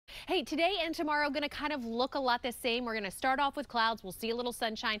Hey, today and tomorrow going to kind of look a lot the same. We're going to start off with clouds. We'll see a little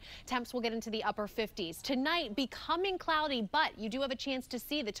sunshine. Temps will get into the upper 50s. Tonight, becoming cloudy, but you do have a chance to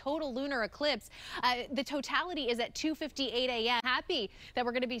see the total lunar eclipse. The totality is at 2:58 a.m. Happy that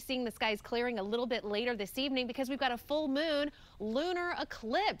we're going to be seeing the skies clearing a little bit later this evening because we've got a full moon lunar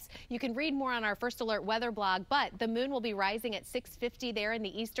eclipse. You can read more on our First Alert weather blog, but the moon will be rising at 6:50 there in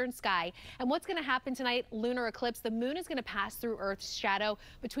the eastern sky. And what's going to happen tonight, lunar eclipse, the moon is going to pass through Earth's shadow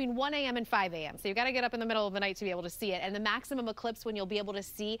between 1 a.m. and 5 a.m. So you've got to get up in the middle of the night to be able to see it. And the maximum eclipse when you'll be able to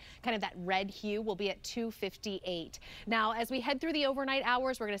see kind of that red hue will be at 2:58. Now, as we head through the overnight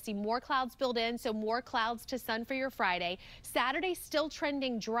hours, we're going to see more clouds build in, so more clouds to sun for your Friday. Saturday still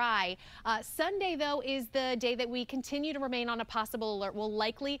trending dry. Sunday, though, is the day that we continue to remain on a possible alert. We'll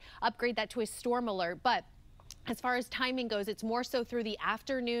likely upgrade that to a storm alert, but as far as timing goes, it's more so through the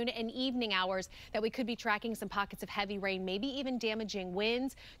afternoon and evening hours that we could be tracking some pockets of heavy rain, maybe even damaging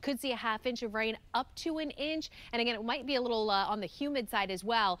winds. Could see a ½ inch of rain up to an inch. And again, it might be a little on the humid side as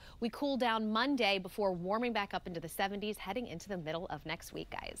well. We cool down Monday before warming back up into the 70s heading into the middle of next week,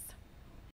 guys.